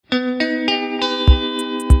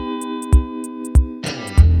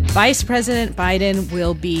Vice President Biden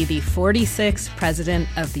will be the 46th President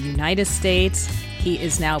of the United States. He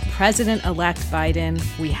is now President-elect Biden.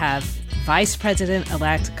 We have Vice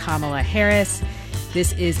President-elect Kamala Harris.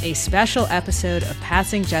 This is a special episode of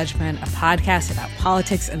Passing Judgment, a podcast about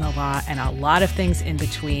politics and the law and a lot of things in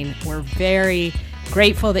between. We're very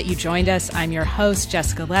grateful that you joined us. I'm your host,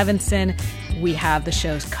 Jessica Levinson. We have the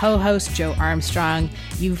show's co-host, Joe Armstrong.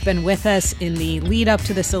 You've been with us in the lead up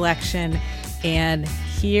to this election, and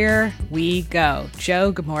here we go.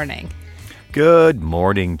 Joe, good morning. Good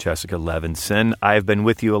morning, Jessica Levinson. I've been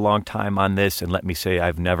with you a long time on this, and let me say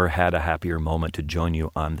I've never had a happier moment to join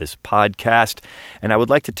you on this podcast. And I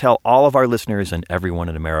would like to tell all of our listeners and everyone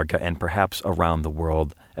in America and perhaps around the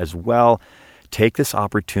world as well, take this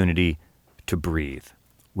opportunity to breathe.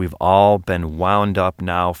 We've all been wound up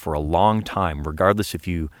now for a long time, regardless if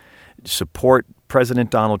you support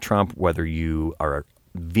President Donald Trump, whether you are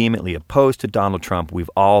vehemently opposed to Donald Trump. We've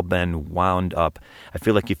all been wound up. I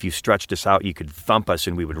feel like if you stretched us out, you could thump us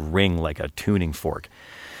and we would ring like a tuning fork.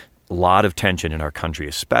 A lot of tension in our country,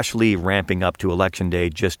 especially ramping up to Election Day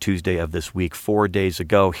just Tuesday of this week, 4 days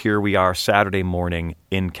ago. Here we are, Saturday morning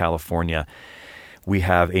in California. We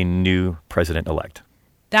have a new president-elect.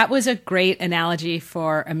 That was a great analogy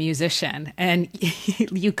for a musician. And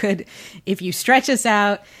you could, if you stretch us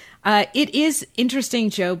out, it is interesting,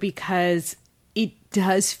 Joe, because it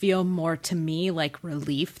does feel more to me like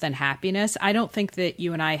relief than happiness. I don't think that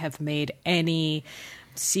you and I have made any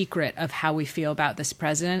secret of how we feel about this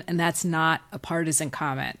president, and that's not a partisan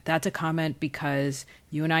comment. That's a comment because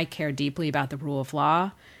you and I care deeply about the rule of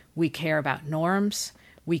law. We care about norms.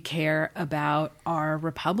 We care about our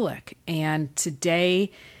republic. And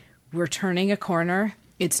today we're turning a corner.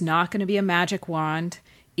 It's not going to be a magic wand.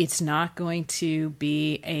 It's not going to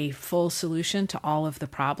be a full solution to all of the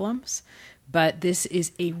problems. But this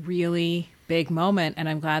is a really big moment, and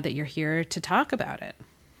I'm glad that you're here to talk about it.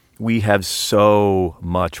 We have so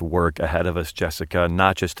much work ahead of us, Jessica,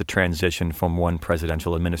 not just the transition from one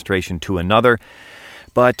presidential administration to another,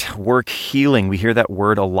 but work healing. We hear that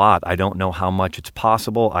word a lot. I don't know how much it's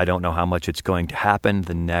possible. I don't know how much it's going to happen.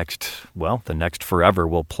 The next forever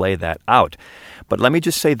will play that out. But let me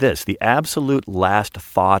just say this. The absolute last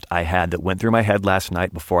thought I had that went through my head last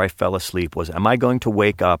night before I fell asleep was, am I going to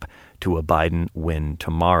wake up to a Biden win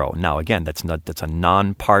tomorrow? Now, again, that's a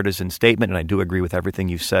nonpartisan statement, and I do agree with everything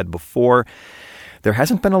you've said before. There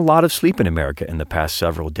hasn't been a lot of sleep in America in the past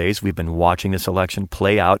several days. We've been watching this election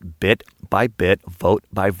play out bit by bit, vote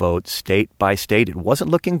by vote, state by state. It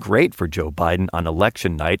wasn't looking great for Joe Biden on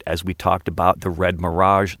election night, as we talked about the red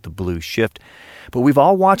mirage, the blue shift. But we've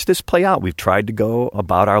all watched this play out. We've tried to go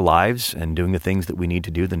about our lives and doing the things that we need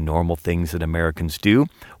to do, the normal things that Americans do,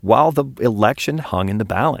 while the election hung in the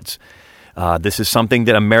balance. This is something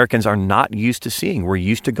that Americans are not used to seeing. We're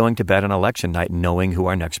used to going to bed on election night knowing who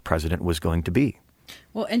our next president was going to be.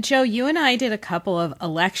 Well, and Joe, you and I did a couple of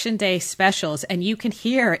Election Day specials, and you can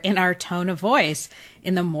hear in our tone of voice.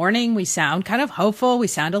 In the morning, we sound kind of hopeful. We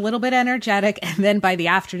sound a little bit energetic. And then by the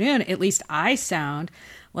afternoon, at least I sound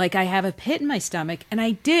like I have a pit in my stomach. And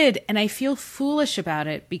I did. And I feel foolish about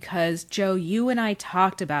it because, Joe, you and I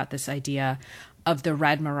talked about this idea of the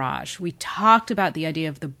red mirage. We talked about the idea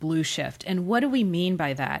of the blue shift. And what do we mean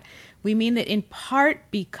by that? We mean that in part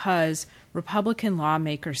because Republican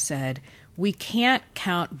lawmakers said, we can't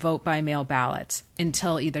count vote-by-mail ballots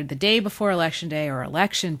until either the day before Election Day or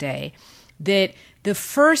Election Day, that the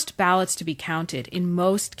first ballots to be counted in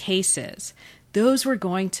most cases, those were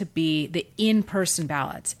going to be the in-person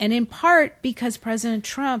ballots. And in part because President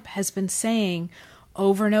Trump has been saying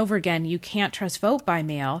over and over again, you can't trust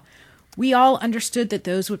vote-by-mail, we all understood that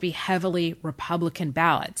those would be heavily Republican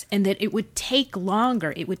ballots and that it would take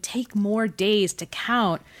longer, it would take more days to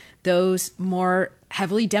count those more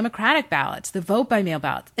heavily Democratic ballots, the vote-by-mail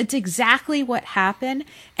ballots. It's exactly what happened,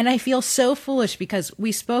 and I feel so foolish because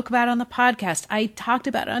we spoke about it on the podcast. I talked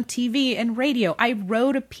about it on TV and radio. I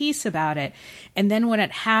wrote a piece about it, and then when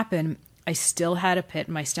it happened, I still had a pit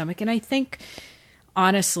in my stomach, and I think,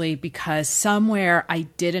 honestly, because somewhere I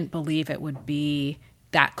didn't believe it would be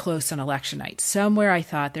that close on election night. Somewhere I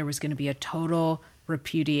thought there was going to be a total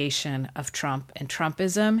repudiation of Trump and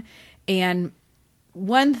Trumpism, and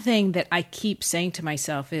one thing that I keep saying to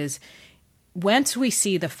myself is once we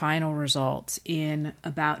see the final results in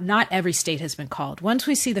about, not every state has been called, once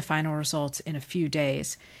we see the final results in a few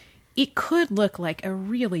days, it could look like a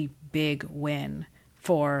really big win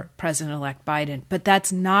for President-elect Biden. But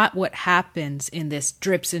that's not what happens in this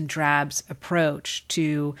drips and drabs approach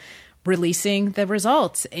to releasing the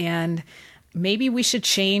results. And maybe we should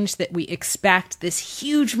change that we expect this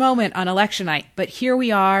huge moment on election night. But here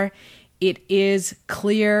we are. it is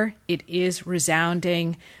clear, it is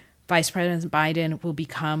resounding. Vice President Biden will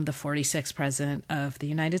become the 46th president of the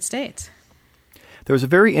United States. There was a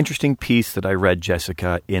very interesting piece that I read,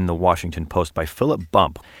 Jessica, in the Washington Post by Philip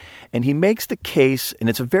Bump. And he makes the case, and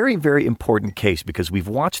it's a very, very important case because we've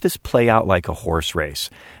watched this play out like a horse race.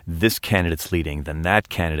 This candidate's leading, then that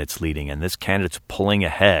candidate's leading, and this candidate's pulling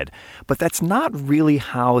ahead. But that's not really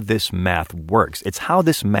how this math works. It's how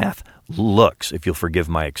this math looks, if you'll forgive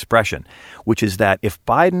my expression, which is that if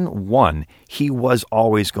Biden won, he was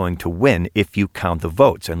always going to win if you count the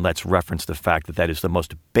votes. And let's reference the fact that that is the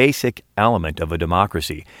most basic element of a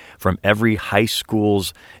democracy. From every high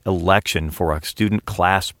school's election for a student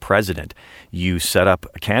class president, you set up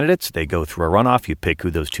candidates, they go through a runoff, you pick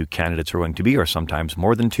who those two candidates are going to be, or sometimes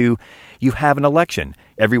more than two. You have an election.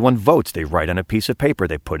 Everyone votes. They write on a piece of paper.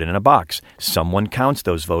 They put it in a box. Someone counts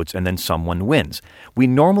those votes, and then someone wins. We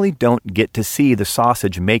normally don't get to see the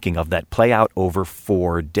sausage making of that play out over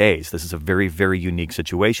 4 days. This is a very, very unique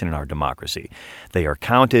situation in our democracy. They are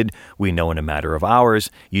counted. We know in a matter of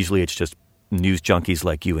hours. Usually it's just news junkies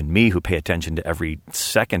like you and me who pay attention to every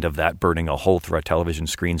second of that burning a hole through our television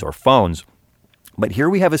screens or phones. But here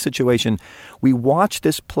we have a situation, we watched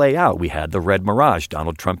this play out. We had the red mirage.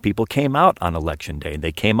 Donald Trump people came out on Election Day, and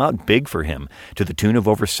they came out big for him to the tune of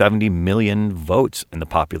over 70 million votes in the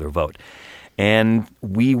popular vote. And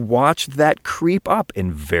we watched that creep up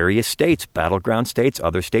in various states, battleground states,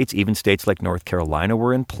 other states, even states like North Carolina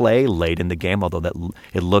were in play late in the game, although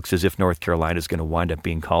it looks as if North Carolina is going to wind up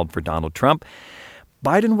being called for Donald Trump.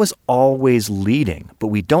 Biden was always leading, but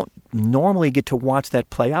we don't normally get to watch that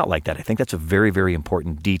play out like that. I think that's a very, very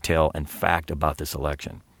important detail and fact about this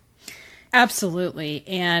election. Absolutely.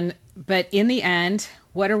 But in the end,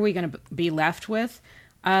 what are we going to be left with?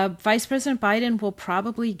 Vice President Biden will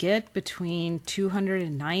probably get between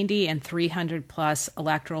 290 and 300 plus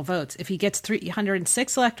electoral votes. If he gets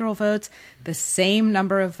 306 electoral votes, the same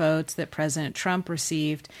number of votes that President Trump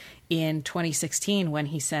received in 2016 when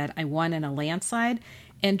he said, I won in a landslide.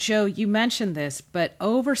 And Joe, you mentioned this, but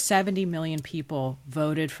over 70 million people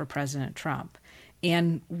voted for President Trump.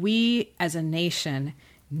 And we as a nation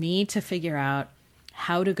need to figure out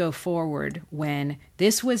how to go forward when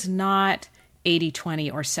this was not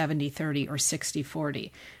 80-20 or 70-30 or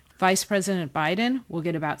 60-40. Vice President Biden will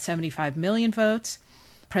get about 75 million votes.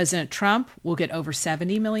 President Trump will get over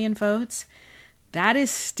 70 million votes. That is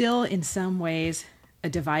still in some ways a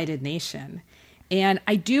divided nation. And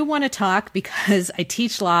I do want to talk, because I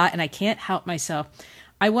teach law and I can't help myself,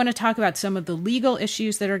 I want to talk about some of the legal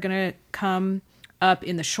issues that are going to come up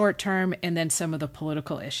in the short term and then some of the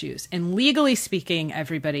political issues. And legally speaking,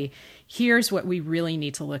 everybody, here's what we really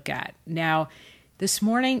need to look at. Now, this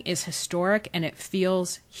morning is historic and it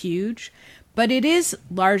feels huge, but it is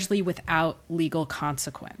largely without legal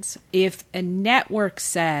consequence. If a network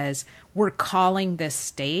says we're calling this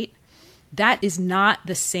state, that is not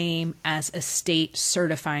the same as a state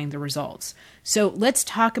certifying the results. So let's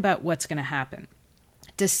talk about what's going to happen.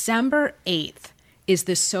 December 8th is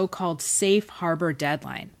the so-called safe harbor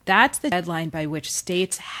deadline. That's the deadline by which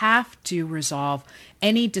states have to resolve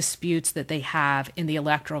any disputes that they have in the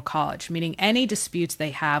Electoral College, meaning any disputes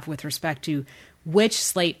they have with respect to which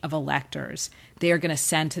slate of electors they are going to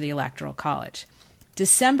send to the Electoral College.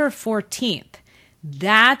 December 14th,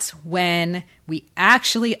 that's when we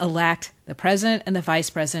actually elect the president and the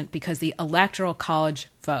vice president because the Electoral College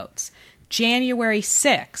votes. January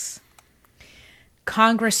 6th,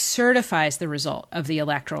 Congress certifies the result of the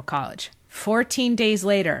Electoral College. 14 days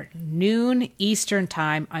later, noon Eastern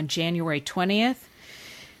time on January 20th,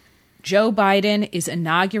 Joe Biden is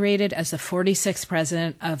inaugurated as the 46th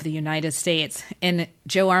president of the United States. And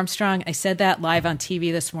Joe Armstrong, I said that live on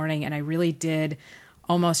TV this morning, and I really did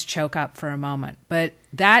almost choke up for a moment. But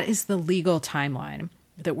that is the legal timeline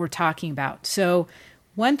that we're talking about. So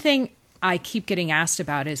one thing I keep getting asked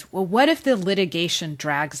about is, well, what if the litigation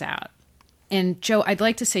drags out? And Joe, I'd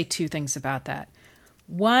like to say two things about that.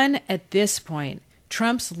 One, at this point,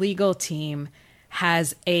 Trump's legal team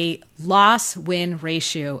has a loss-win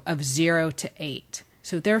ratio of 0-8.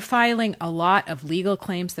 So they're filing a lot of legal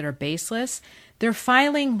claims that are baseless. They're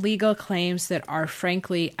filing legal claims that are,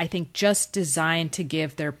 frankly, I think, just designed to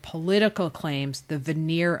give their political claims the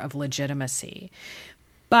veneer of legitimacy.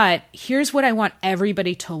 But here's what I want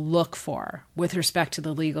everybody to look for with respect to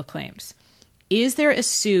the legal claims. Is there a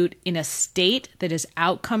suit in a state that is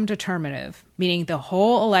outcome determinative, meaning the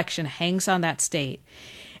whole election hangs on that state?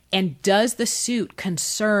 And does the suit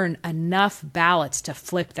concern enough ballots to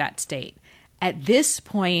flip that state? At this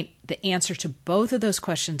point, the answer to both of those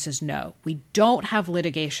questions is no. We don't have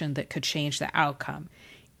litigation that could change the outcome.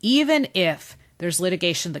 Even if There's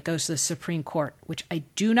litigation that goes to the Supreme Court, which I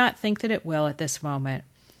do not think that it will at this moment.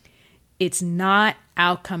 It's not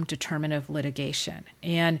outcome determinative litigation.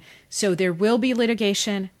 And so there will be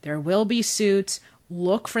litigation, there will be suits.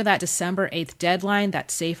 Look for that December 8th deadline, that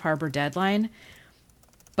safe harbor deadline.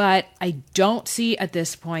 But I don't see at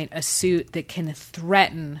this point a suit that can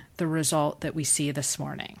threaten the result that we see this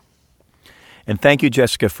morning. And thank you,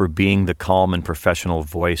 Jessica, for being the calm and professional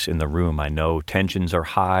voice in the room. I know tensions are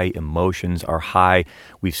high, emotions are high.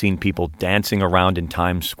 We've seen people dancing around in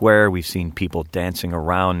Times Square. We've seen people dancing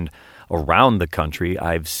around the country.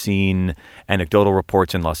 I've seen anecdotal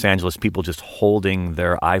reports in Los Angeles, people just holding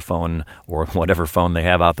their iPhone or whatever phone they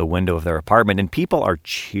have out the window of their apartment, and people are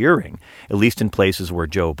cheering, at least in places where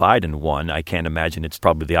Joe Biden won. I can't imagine it's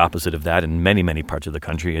probably the opposite of that in many, many parts of the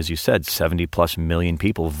country. As you said, 70-plus million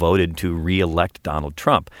people voted to re-elect Donald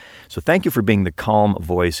Trump. So thank you for being the calm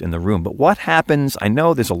voice in the room. But what happens? I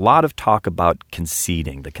know there's a lot of talk about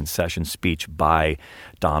conceding, the concession speech by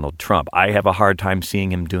Donald Trump. I have a hard time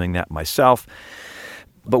seeing him doing that myself.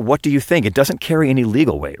 But what do you think? It doesn't carry any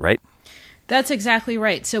legal weight, right? That's exactly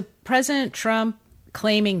right. So President Trump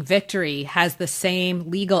claiming victory has the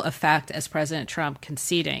same legal effect as President Trump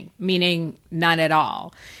conceding, meaning none at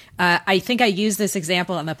all. I think I used this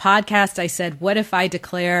example on the podcast. I said, what if I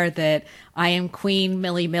declare that I am Queen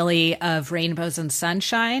Millie Millie of Rainbows and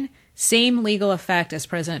Sunshine? Same legal effect as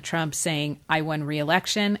President Trump saying, I won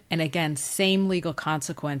re-election. And again, same legal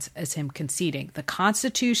consequence as him conceding. The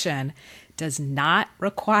Constitution does not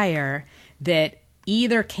require that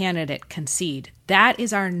either candidate concede. That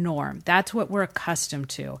is our norm. That's what we're accustomed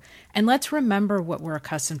to. And let's remember what we're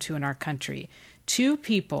accustomed to in our country. Two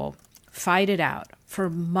people fight it out for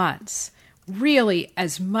months, really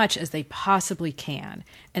as much as they possibly can,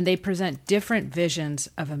 and they present different visions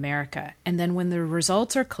of America. And then when the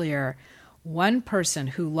results are clear, one person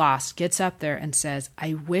who lost gets up there and says,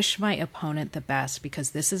 I wish my opponent the best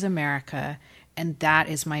because this is America and that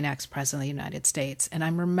is my next president of the United States. And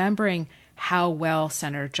I'm remembering how well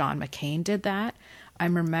Senator John McCain did that.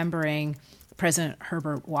 I'm remembering President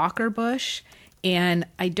Herbert Walker Bush. And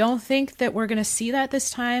I don't think that we're going to see that this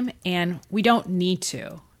time, and we don't need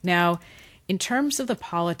to. Now, in terms of the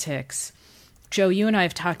politics, Joe, you and I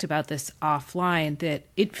have talked about this offline, that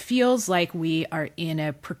it feels like we are in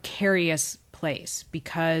a precarious place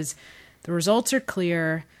because the results are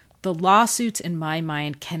clear. The lawsuits, in my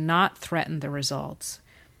mind, cannot threaten the results.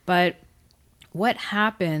 But what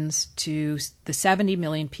happens to the 70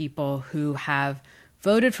 million people who have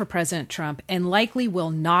voted for President Trump and likely will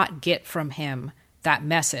not get from him that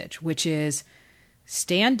message, which is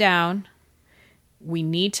stand down. We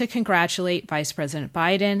need to congratulate Vice President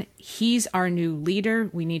Biden. He's our new leader.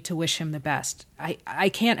 We need to wish him the best. I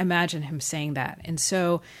can't imagine him saying that. And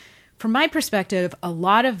so from my perspective, a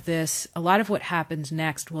lot of what happens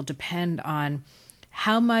next will depend on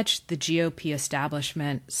how much the GOP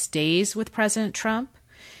establishment stays with President Trump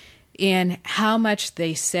and how much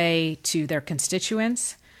they say to their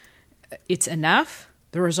constituents, it's enough.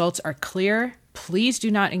 The results are clear. Please do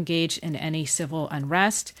not engage in any civil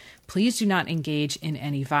unrest. Please do not engage in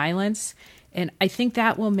any violence. And I think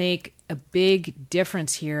that will make a big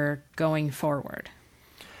difference here going forward.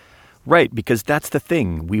 Right, because that's the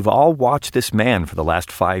thing. We've all watched this man for the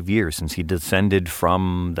last 5 years since he descended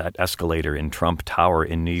from that escalator in Trump Tower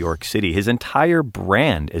in New York City. His entire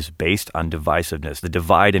brand is based on divisiveness, the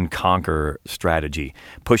divide and conquer strategy.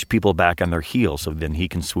 Push people back on their heels so then he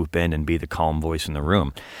can swoop in and be the calm voice in the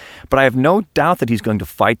room. But I have no doubt that he's going to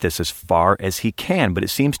fight this as far as he can. But it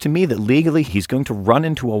seems to me that legally he's going to run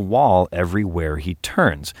into a wall everywhere he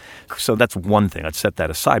turns. So that's one thing. Let's set that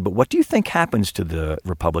aside. But what do you think happens to the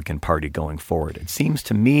Republican Party going forward? It seems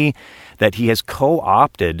to me that he has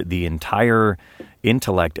co-opted the entire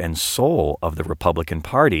intellect and soul of the Republican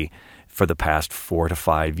Party for the past 4 to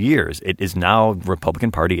 5 years. It is now, the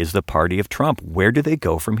Republican Party is the party of Trump. Where do they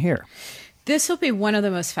go from here? This will be one of the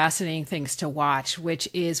most fascinating things to watch, which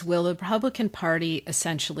is, will the Republican Party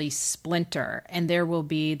essentially splinter? And there will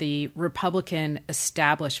be the Republican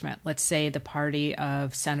establishment, let's say the party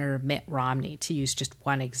of Senator Mitt Romney, to use just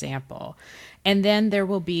one example. And then there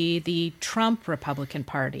will be the Trump Republican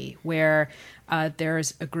Party, where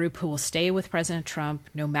there's a group who will stay with President Trump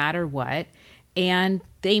no matter what. And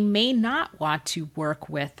they may not want to work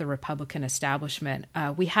with the Republican establishment.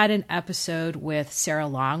 We had an episode with Sarah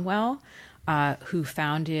Longwell, who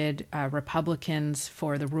founded Republicans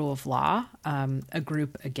for the Rule of Law, a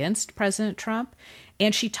group against President Trump.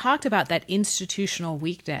 And she talked about that institutional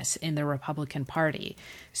weakness in the Republican Party.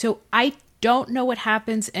 So I don't know what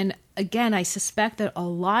happens. And again, I suspect that a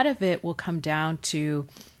lot of it will come down to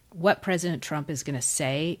what President Trump is going to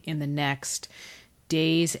say in the next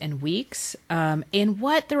days and weeks, and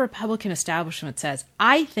what the Republican establishment says.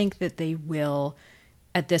 I think that they will,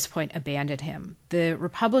 at this point, abandon him. The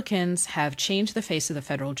Republicans have changed the face of the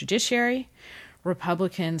federal judiciary.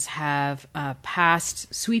 Republicans have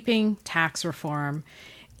passed sweeping tax reform,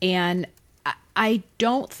 and I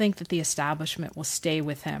don't think that the establishment will stay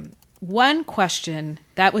with him. One question,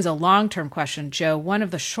 that was a long-term question, Joe, one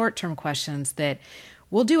of the short-term questions that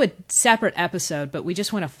we'll do a separate episode, but we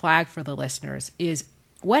just want to flag for the listeners, is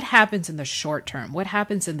what happens in the short term? What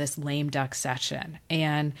happens in this lame duck session?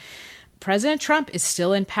 And President Trump is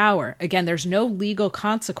still in power. Again, there's no legal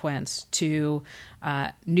consequence to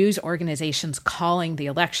news organizations calling the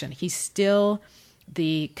election. He's still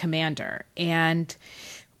the commander. And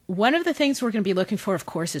one of the things we're going to be looking for, of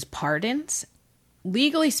course, is pardons.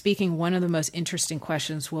 Legally speaking, one of the most interesting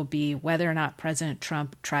questions will be whether or not President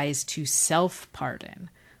Trump tries to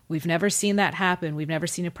self-pardon. We've never seen that happen. We've never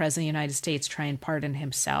seen a president of the United States try and pardon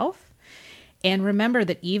himself. And remember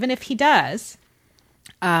that even if he does,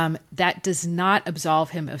 that does not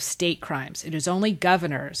absolve him of state crimes. It is only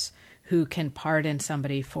governors who can pardon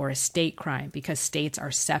somebody for a state crime because states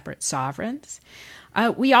are separate sovereigns.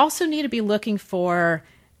 We also need to be looking for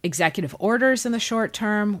executive orders in the short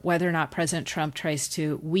term, whether or not President Trump tries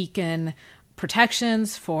to weaken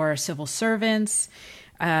protections for civil servants.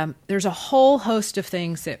 There's a whole host of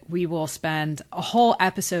things that we will spend a whole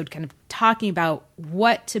episode kind of talking about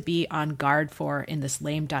what to be on guard for in this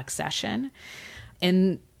lame duck session.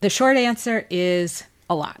 And the short answer is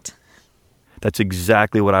a lot. That's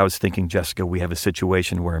exactly what I was thinking, Jessica. We have a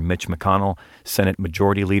situation where Mitch McConnell, Senate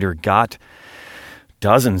Majority Leader, got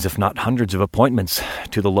dozens, if not hundreds, of appointments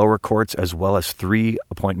to the lower courts, as well as 3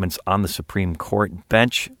 appointments on the Supreme Court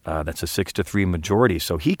bench. That's a 6-3 majority.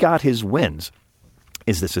 So he got his wins.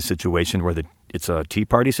 Is this a situation where it's a Tea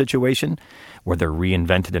Party situation, where they're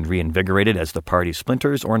reinvented and reinvigorated as the party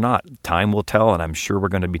splinters, or not? Time will tell, and I'm sure we're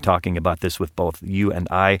going to be talking about this with both you and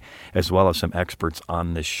I, as well as some experts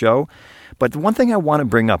on this show. But the one thing I want to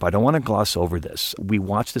bring up, I don't want to gloss over this. We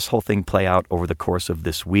watched this whole thing play out over the course of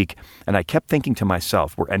this week, and I kept thinking to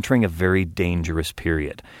myself, we're entering a very dangerous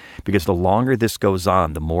period, because the longer this goes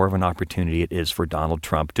on, the more of an opportunity it is for Donald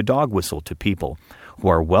Trump to dog whistle to people who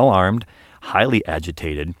are well-armed, highly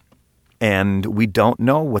agitated, and we don't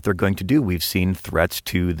know what they're going to do. We've seen threats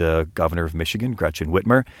to the governor of Michigan, Gretchen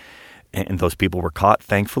Whitmer, and those people were caught,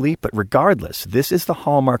 thankfully. But regardless, this is the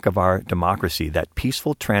hallmark of our democracy, that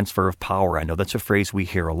peaceful transfer of power. I know that's a phrase we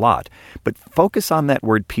hear a lot, but focus on that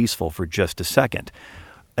word peaceful for just a second.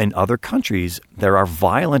 In other countries, there are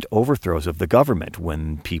violent overthrows of the government.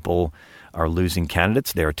 When people are losing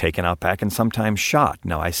candidates, they're taken out back and sometimes shot.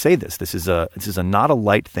 Now, I say this is not a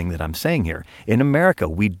light thing that I'm saying here. In America,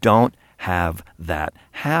 we don't have that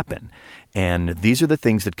happen. And these are the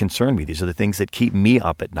things that concern me. These are the things that keep me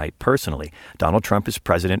up at night personally. Donald Trump is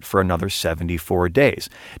president for another 74 days.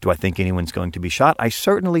 Do I think anyone's going to be shot? I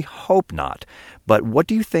certainly hope not. But what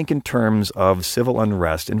do you think in terms of civil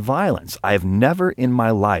unrest and violence? I've never in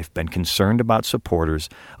my life been concerned about supporters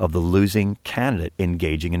of the losing candidate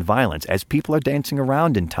engaging in violence. As people are dancing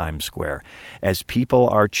around in Times Square, as people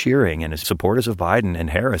are cheering, and as supporters of Biden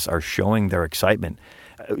and Harris are showing their excitement,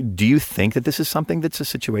 do you think that this is something that's a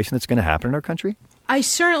situation that's going to happen in our country? I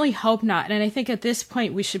certainly hope not. And I think at this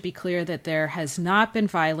point, we should be clear that there has not been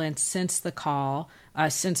violence since the call,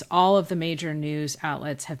 since all of the major news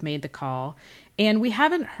outlets have made the call. And we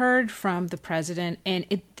haven't heard from the president. And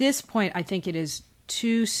at this point, I think it is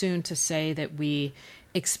too soon to say that we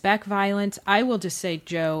expect violence. I will just say,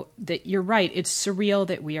 Joe, that you're right. It's surreal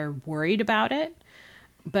that we are worried about it.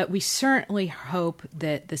 But we certainly hope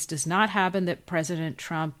that this does not happen, that President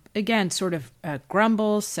Trump, again, sort of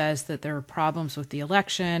grumbles, says that there are problems with the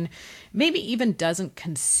election, maybe even doesn't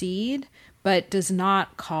concede, but does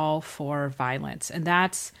not call for violence. And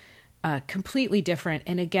that's completely different.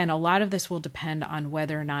 And again, a lot of this will depend on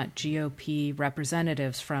whether or not GOP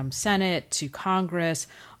representatives from Senate to Congress,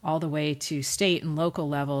 all the way to state and local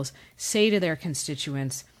levels, say to their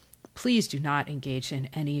constituents, please do not engage in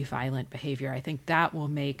any violent behavior. I think that will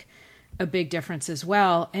make a big difference as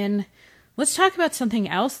well. And let's talk about something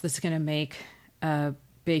else that's going to make a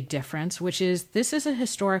big difference, which is this is a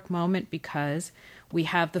historic moment because we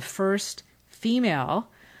have the first female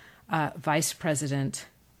vice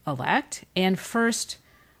president-elect and first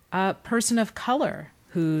person of color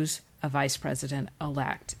who's a vice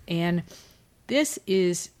president-elect. And this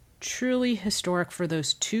is truly historic for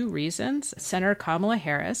those 2 reasons. Senator Kamala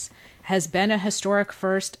Harris has been a historic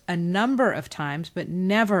first a number of times, but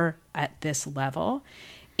never at this level.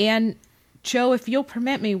 And Joe, if you'll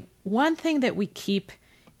permit me, one thing that we keep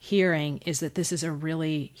hearing is that this is a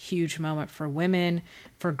really huge moment for women,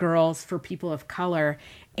 for girls, for people of color.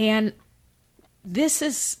 And this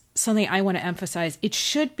is something I want to emphasize. It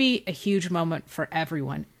should be a huge moment for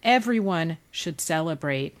everyone. Everyone should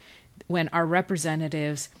celebrate when our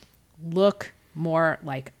representatives look more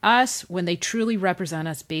like us, when they truly represent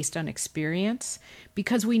us based on experience,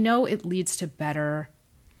 because we know it leads to better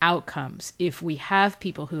outcomes if we have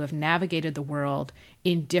people who have navigated the world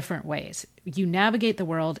in different ways. You navigate the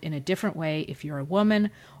world in a different way if you're a woman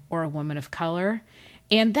or a woman of color.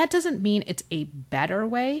 And that doesn't mean it's a better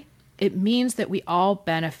way. It means that we all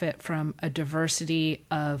benefit from a diversity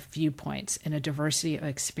of viewpoints and a diversity of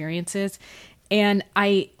experiences. And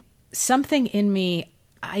something in me,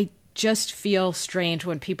 I just feel strange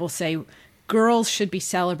when people say girls should be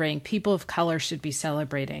celebrating, people of color should be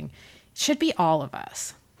celebrating. It should be all of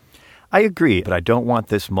us. I agree, but I don't want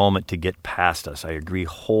this moment to get past us. I agree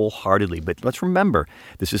wholeheartedly. But let's remember,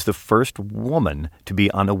 this is the first woman to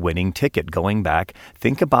be on a winning ticket. Going back,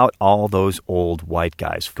 think about all those old white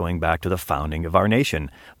guys going back to the founding of our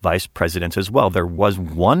nation. Vice presidents as well. There was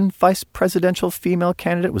one vice presidential female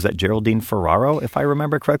candidate. Was that Geraldine Ferraro, if I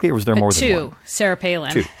remember correctly? Or was there more than one? Two. Sarah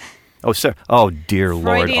Palin. Two. Oh, Sarah. Oh, dear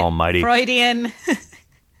Lord Almighty. Freudian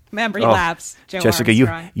memory lapse. Jessica,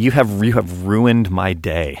 you have ruined my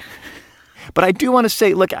day. But I do want to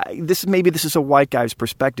say, look, this is a white guy's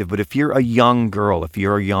perspective, but if you're a young girl, if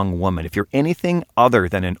you're a young woman, if you're anything other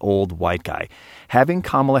than an old white guy, having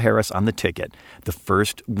Kamala Harris on the ticket, the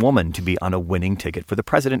first woman to be on a winning ticket for the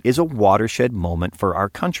president, is a watershed moment for our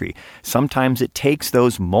country. Sometimes it takes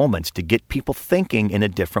those moments to get people thinking in a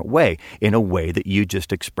different way, in a way that you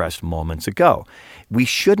just expressed moments ago. We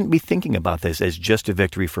shouldn't be thinking about this as just a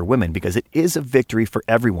victory for women, because it is a victory for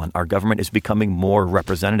everyone. Our government is becoming more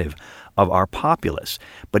representative of our populace,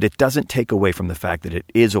 but it doesn't take away from the fact that it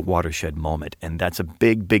is a watershed moment, and that's a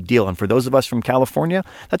big, big deal. And for those of us from California,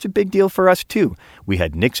 that's a big deal for us too. We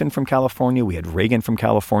had Nixon from California, we had Reagan from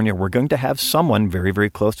California. We're going to have someone very, very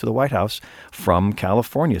close to the White House from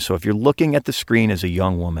California. So if you're looking at the screen as a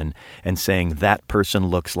young woman and saying, that person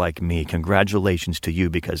looks like me, congratulations to you,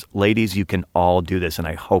 because ladies, you can all do this, and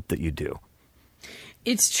I hope that you do.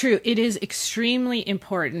 It's true. It is extremely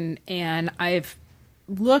important, and I've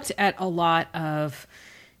looked at a lot of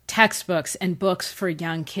textbooks and books for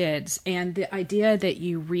young kids, and the idea that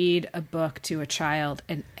you read a book to a child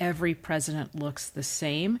and every president looks the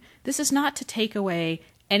same. This is not to take away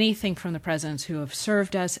anything from the presidents who have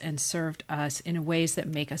served us and served us in ways that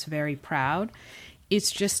make us very proud.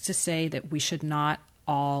 It's just to say that we should not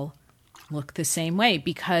all look the same way,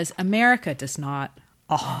 because America does not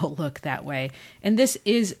all look that way. And this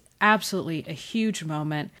is absolutely a huge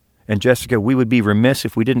moment. And Jessica, we would be remiss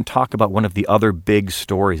if we didn't talk about one of the other big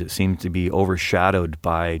stories that seems to be overshadowed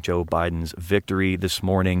by Joe Biden's victory this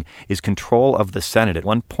morning, is control of the Senate. At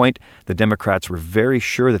one point, the Democrats were very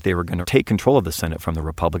sure that they were going to take control of the Senate from the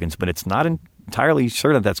Republicans, but it's not entirely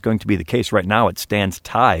certain that's going to be the case. Right now, it stands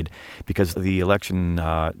tied because the election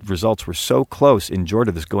results were so close in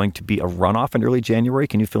Georgia. There's going to be a runoff in early January.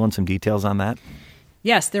 Can you fill in some details on that?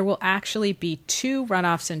 Yes, there will actually be 2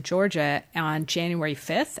 runoffs in Georgia on January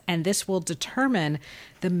 5th, and this will determine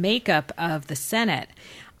the makeup of the Senate.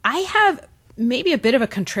 I have maybe a bit of a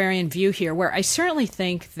contrarian view here, where I certainly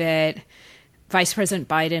think that Vice President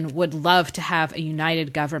Biden would love to have a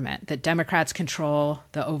united government, that Democrats control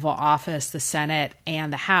the Oval Office, the Senate,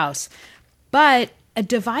 and the House. But a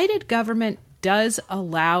divided government does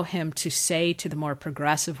allow him to say to the more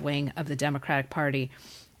progressive wing of the Democratic Party,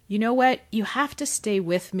 you know what, you have to stay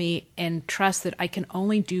with me and trust that I can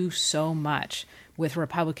only do so much with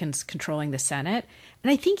Republicans controlling the Senate.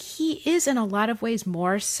 And I think he is in a lot of ways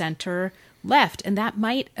more center left, and that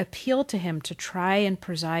might appeal to him to try and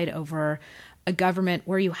preside over a government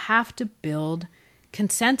where you have to build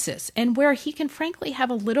consensus and where he can frankly have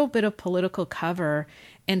a little bit of political cover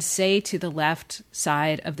and say to the left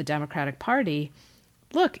side of the Democratic Party,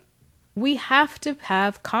 look, we have to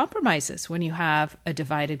have compromises when you have a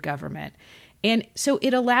divided government. And so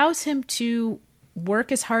it allows him to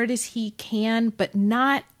work as hard as he can, but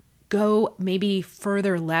not go maybe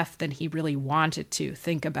further left than he really wanted to.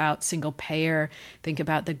 Think about single payer, think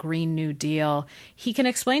about the Green New Deal. He can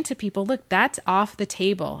explain to people, look, that's off the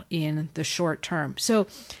table in the short term. So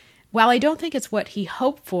while I don't think it's what he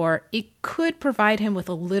hoped for, it could provide him with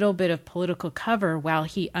a little bit of political cover while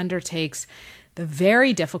he undertakes the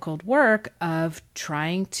very difficult work of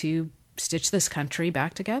trying to stitch this country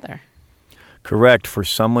back together. Correct. For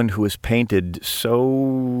someone who is painted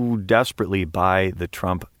so desperately by the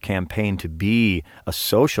Trump campaign to be a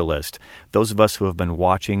socialist, those of us who have been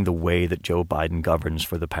watching the way that Joe Biden governs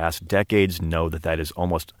for the past decades know that that is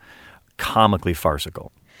almost comically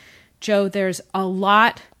farcical. Joe, there's a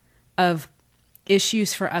lot of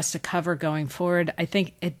issues for us to cover going forward. I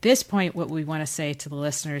think at this point, what we want to say to the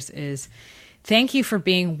listeners is thank you for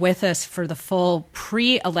being with us for the full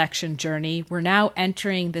pre-election journey. We're now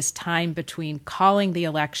entering this time between calling the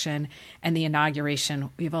election and the inauguration.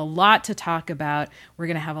 We have a lot to talk about. We're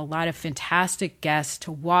going to have a lot of fantastic guests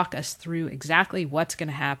to walk us through exactly what's going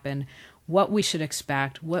to happen, what we should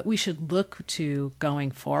expect, what we should look to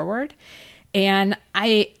going forward. And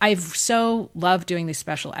I've so loved doing these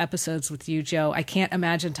special episodes with you, Joe. I can't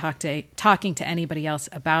imagine talking to anybody else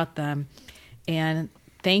about them. And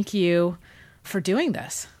thank you for doing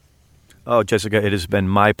this. Oh, Jessica, it has been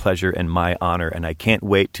my pleasure and my honor, and I can't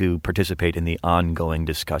wait to participate in the ongoing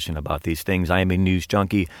discussion about these things. I am a news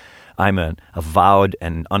junkie. I'm a avowed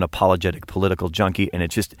and unapologetic political junkie, and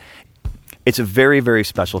it's a very, very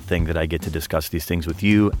special thing that I get to discuss these things with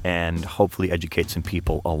you and hopefully educate some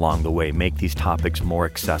people along the way, make these topics more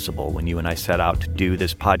accessible. When you and I set out to do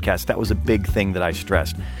this podcast, that was a big thing that I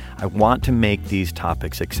stressed. I want to make these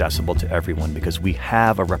topics accessible to everyone because we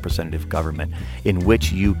have a representative government in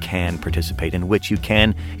which you can participate, in which you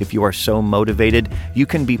can, if you are so motivated, you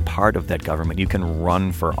can be part of that government. You can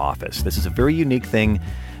run for office. This is a very unique thing.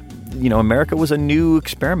 You know, America was a new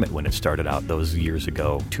experiment when it started out those years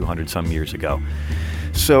ago, 200 some years ago.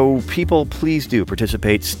 So people, please do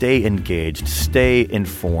participate, stay engaged, stay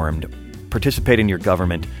informed, participate in your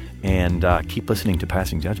government, and keep listening to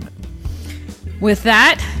Passing Judgment. With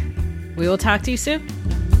that, we will talk to you soon.